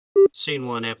Scene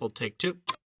 1, Apple, take 2.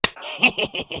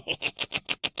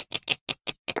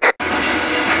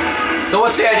 So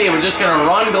what's the idea? We're just gonna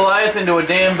run Goliath into a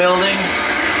damn building?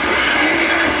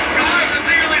 Goliath is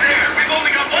nearly there. We've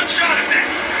only got one shot at that.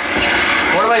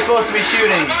 What am I supposed to be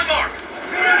shooting? My mark.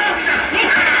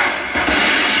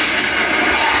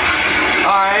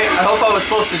 Alright, I hope I was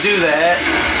supposed to do that.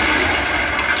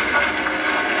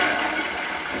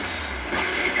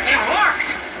 It worked.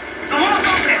 The wall's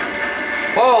open.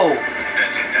 Whoa!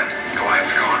 That's it then.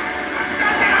 Goliath's gone.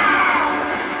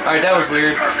 Alright, that was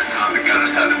weird. Purpose on that got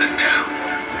us out of this town.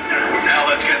 Now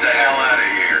let's get the hell out of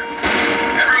here.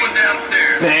 Everyone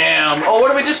downstairs. Damn. Oh, what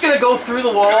are we just gonna go through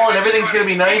the wall and everything's gonna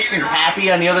be nice and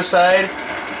happy on the other side?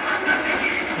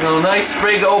 You know, nice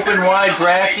big open wide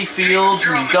grassy fields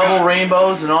and double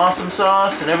rainbows and awesome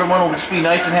sauce and everyone will just be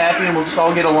nice and happy and we'll just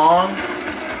all get along.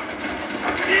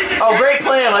 Oh, great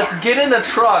plan. Let's get in the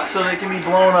truck so they can be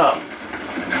blown up.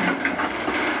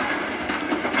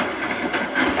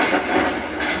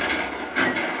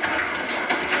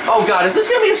 Oh god, is this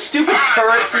gonna be a stupid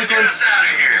turret sequence? Get us out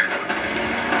of here.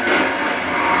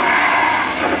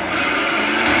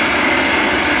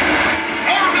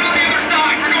 Orbit on the other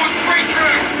side. We're going straight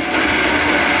through.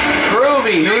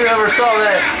 Groovy, who ever saw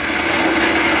that?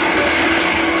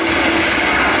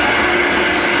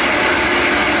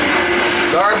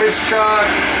 Garbage truck,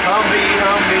 Humvee.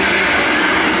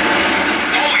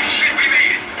 Holy shit, we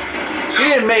made it. So, You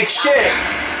didn't make shit.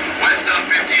 west of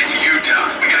 50 into Utah.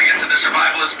 We gotta get to the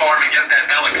survivalist farm and get that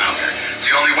helicopter. It's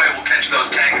the only way we'll catch those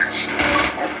tankers.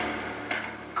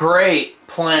 Great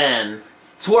plan.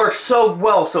 It's worked so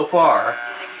well so far.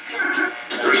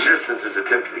 The resistance has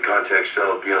attempted to contact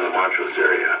cells beyond the Montrose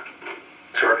area.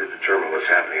 It's hard to determine what's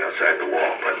happening outside the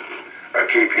wall, but our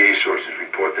KPA sources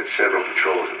report that several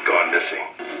patrols have gone missing.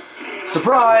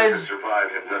 Surprise! Those that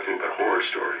survived have nothing but horror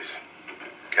stories.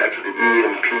 After the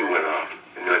EMP went off,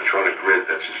 and the electronic grid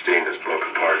that sustained us broke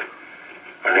apart,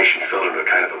 our nation fell into a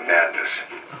kind of a madness.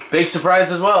 Big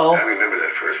surprise as well. I remember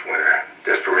that first winter.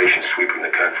 Desperation sweeping the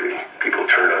country. People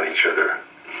turned on each other.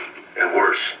 And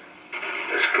worse,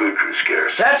 as food grew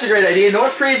scarce. That's a great idea.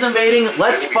 North Korea's invading.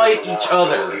 Let's fight each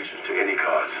other. To any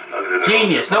cause, other than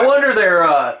Genius. No wonder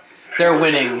they're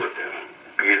winning.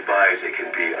 Be advised, they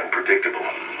can be unpredictable,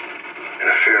 and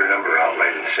a fair number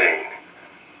outright insane.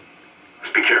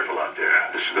 Let's be careful out there.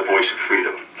 This is the voice of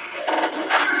freedom.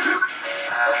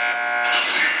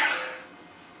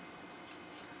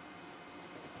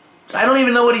 I don't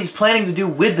even know what he's planning to do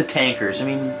with the tankers. I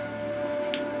mean,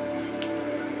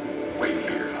 Wait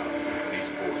here. These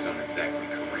boys aren't exactly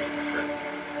Korean friendly.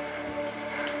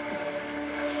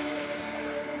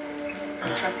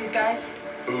 You trust these guys?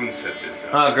 Boone set this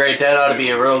up. oh great, that ought to be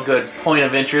a real good point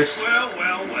of interest. Well.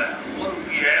 What do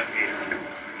we have here?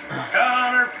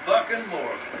 Connor fucking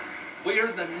Morgan. We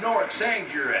heard the Norks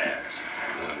hanged your ass.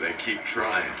 They keep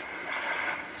trying.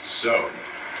 So,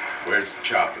 where's the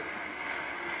chopper?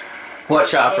 What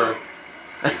chopper?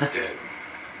 He's dead.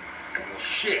 Well,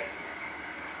 shit.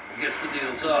 I guess the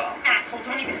deal's off. Asshole,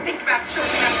 don't even think about choking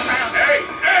us around.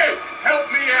 Hey!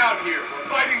 Help me out here. We're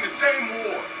fighting the same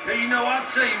war. Hey, you know, I'll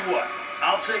tell you what.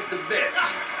 I'll take the bitch.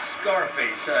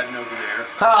 Scarface hiding over there.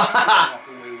 Ha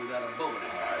Walk away without a bullet in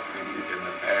it. I think you're getting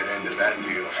a bad end of that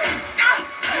deal.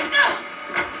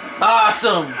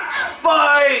 Awesome!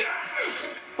 Fight!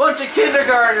 Bunch of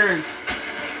kindergartners.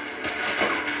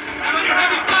 I'm under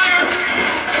heavy fire.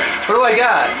 What do I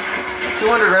got?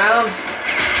 200 rounds?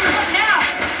 Now!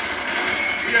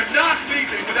 We are not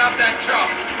leaving without that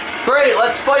chopper. Great,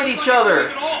 let's fight each other.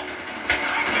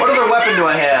 What other weapon do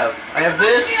I have? I have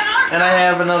this, and I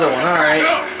have another one. Alright.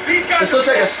 This looks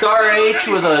like a Scar H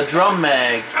with a drum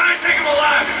mag. Try and take him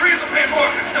alive. The trees will pay more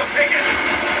if it's still kicking.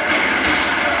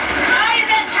 Hide in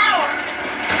that tower!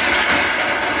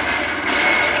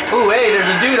 Ooh, hey, there's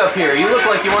a dude up here. You look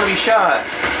like you want to be shot.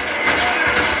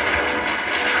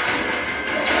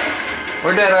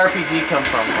 Where'd that RPG come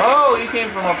from? Oh, you came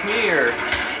from up here.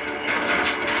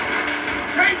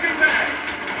 Changing mag.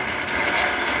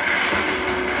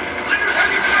 Under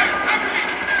heavy fire. Cover me.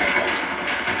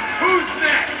 Who's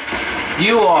next?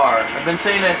 You are. I've been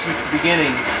saying that since the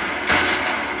beginning.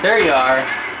 There you are.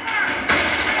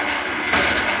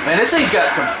 Man, this thing's got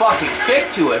some fucking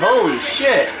kick to it. Holy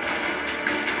shit.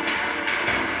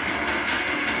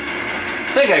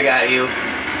 I think I got you.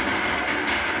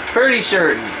 Pretty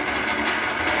certain.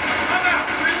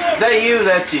 Is that you?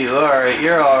 That's you. Alright,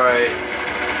 you're alright.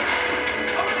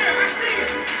 Over there, I see you.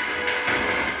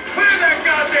 Clear that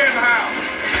goddamn house.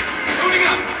 Moving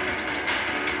up.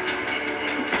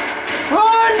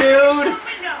 Run, dude!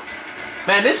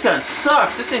 Man, this gun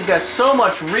sucks. This thing's got so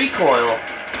much recoil.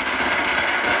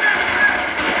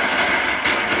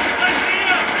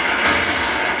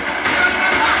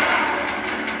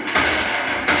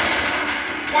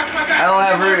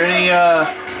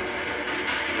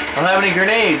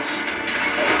 grenades.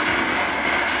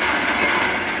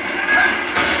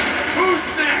 Who's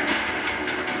next?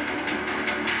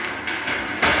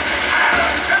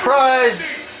 Surprise!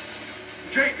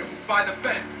 Jacob's by the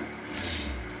fence.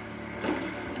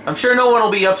 I'm sure no one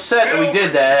will be upset that we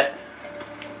did that.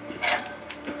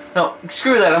 No,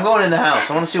 screw that. I'm going in the house.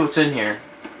 I want to see what's in here.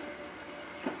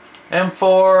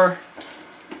 M4.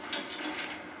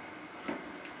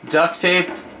 Duct tape.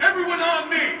 Everyone on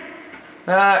me!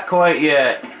 Not quite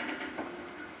yet.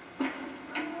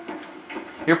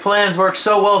 Your plans work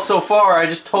so well so far, I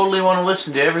just totally want to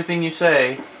listen to everything you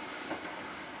say.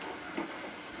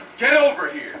 Get over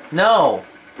here. No.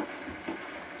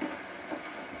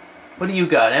 What do you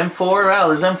got? M4? Wow,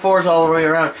 there's M4s all the way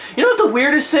around. You know what the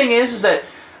weirdest thing is that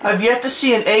I've yet to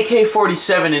see an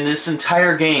AK-47 in this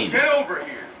entire game. Get over here.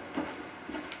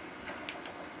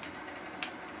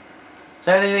 Is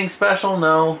that anything special?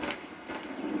 No.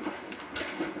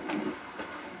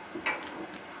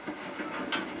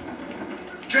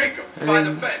 Jacob's by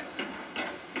the fence.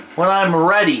 When I'm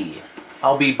ready,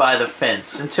 I'll be by the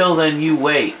fence. Until then, you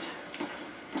wait.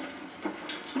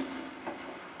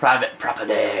 Private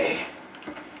property.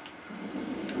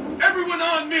 Everyone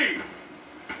on me!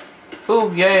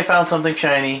 Ooh, yay, I found something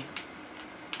shiny.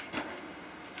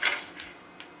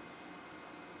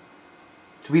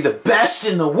 To be the best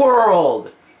in the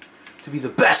world! To be the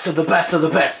best of the best of the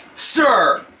best!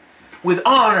 Sir! With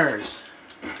honors!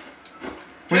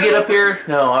 Can we get up here?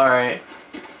 No, alright.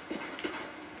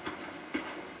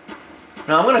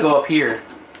 No, I'm gonna go up here.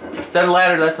 Is that a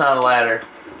ladder? That's not a ladder.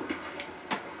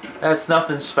 That's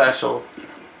nothing special.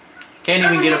 Can't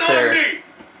even get up there.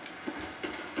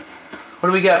 What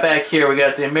do we got back here? We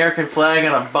got the American flag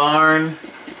on a barn.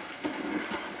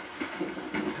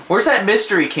 Where's that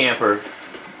mystery camper?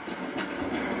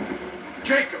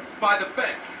 Jacob's by the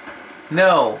fence.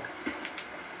 No.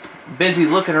 Busy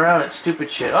looking around at stupid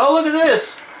shit. Oh, look at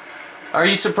this! Are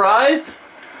you surprised?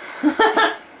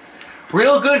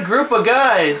 Real good group of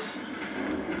guys.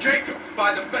 Jacob's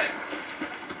by the fence.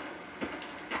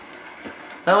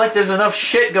 Not like there's enough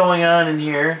shit going on in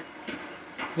here.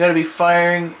 You gotta be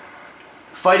fighting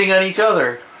on each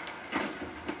other.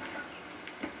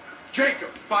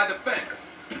 Jacob's by the fence.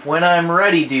 When I'm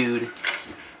ready, dude.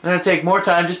 I'm gonna take more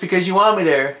time just because you want me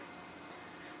there.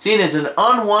 Seen as an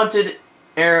unwanted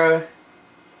era,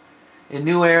 a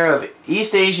new era of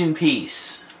East Asian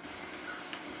peace.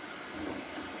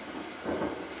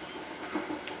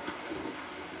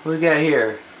 What do we got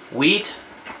here? Wheat?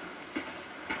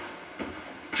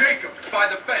 Jacob's by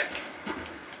the fence.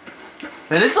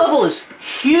 Man, this level is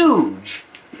huge.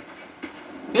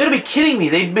 You gotta be kidding me.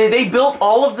 They built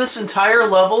all of this entire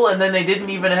level and then they didn't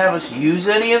even have us use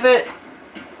any of it?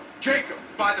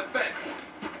 Jacob's by the fence.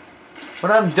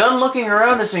 When I'm done looking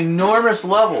around this enormous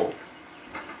level,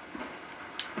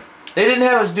 they didn't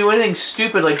have us do anything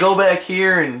stupid like go back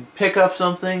here and pick up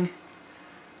something.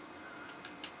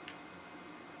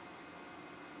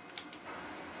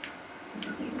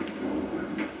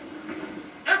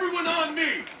 Everyone on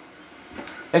me!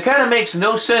 It kind of makes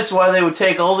no sense why they would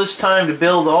take all this time to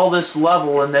build all this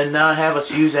level and then not have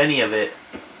us use any of it.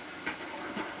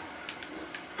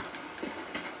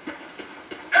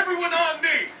 Everyone on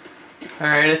me!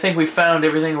 Alright, I think we found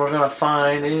everything we're gonna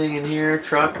find. Anything in here?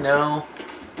 Truck? No.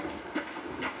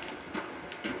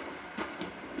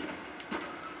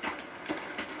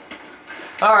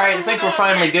 Alright, I think we're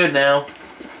finally good now.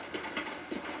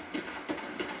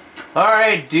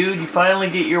 Alright, dude, you finally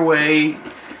get your way.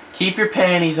 Keep your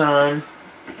panties on.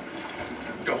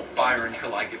 Don't fire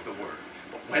until I give the word.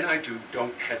 But when I do,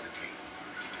 don't hesitate.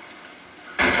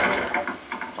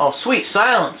 Oh, sweet,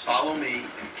 silence. Follow me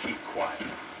and keep quiet.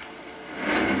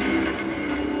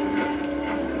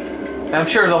 I'm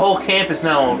sure the whole camp is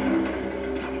now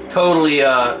totally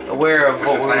aware of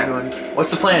what we're doing. What's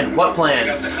the plan? What We plan?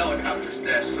 got the helicopter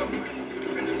stashed somewhere.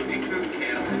 We're gonna sneak through the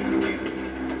camp and steal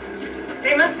it.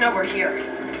 They must know we're here.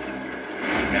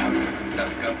 Now,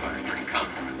 sound gunfire's pretty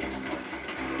common in these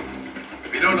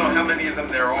parts. We don't know how many of them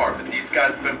there are, but these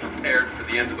guys have been prepared for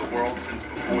the end of the world since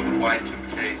before the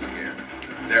Y2K scare.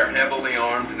 They're heavily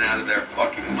armed and out of their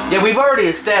fucking minds. Yeah, we've already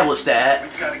established that.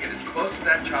 We've got to get as close to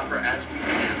that chopper as we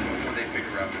can before they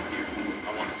figure out we're here.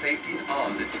 I want safety's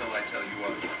on until I tell you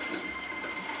otherwise.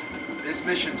 This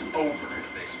mission's over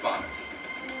if they spot us.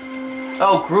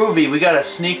 Oh, groovy. We gotta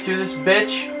sneak through this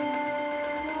bitch.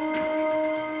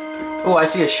 Oh, I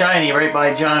see a shiny right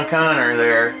by John Connor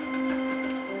there.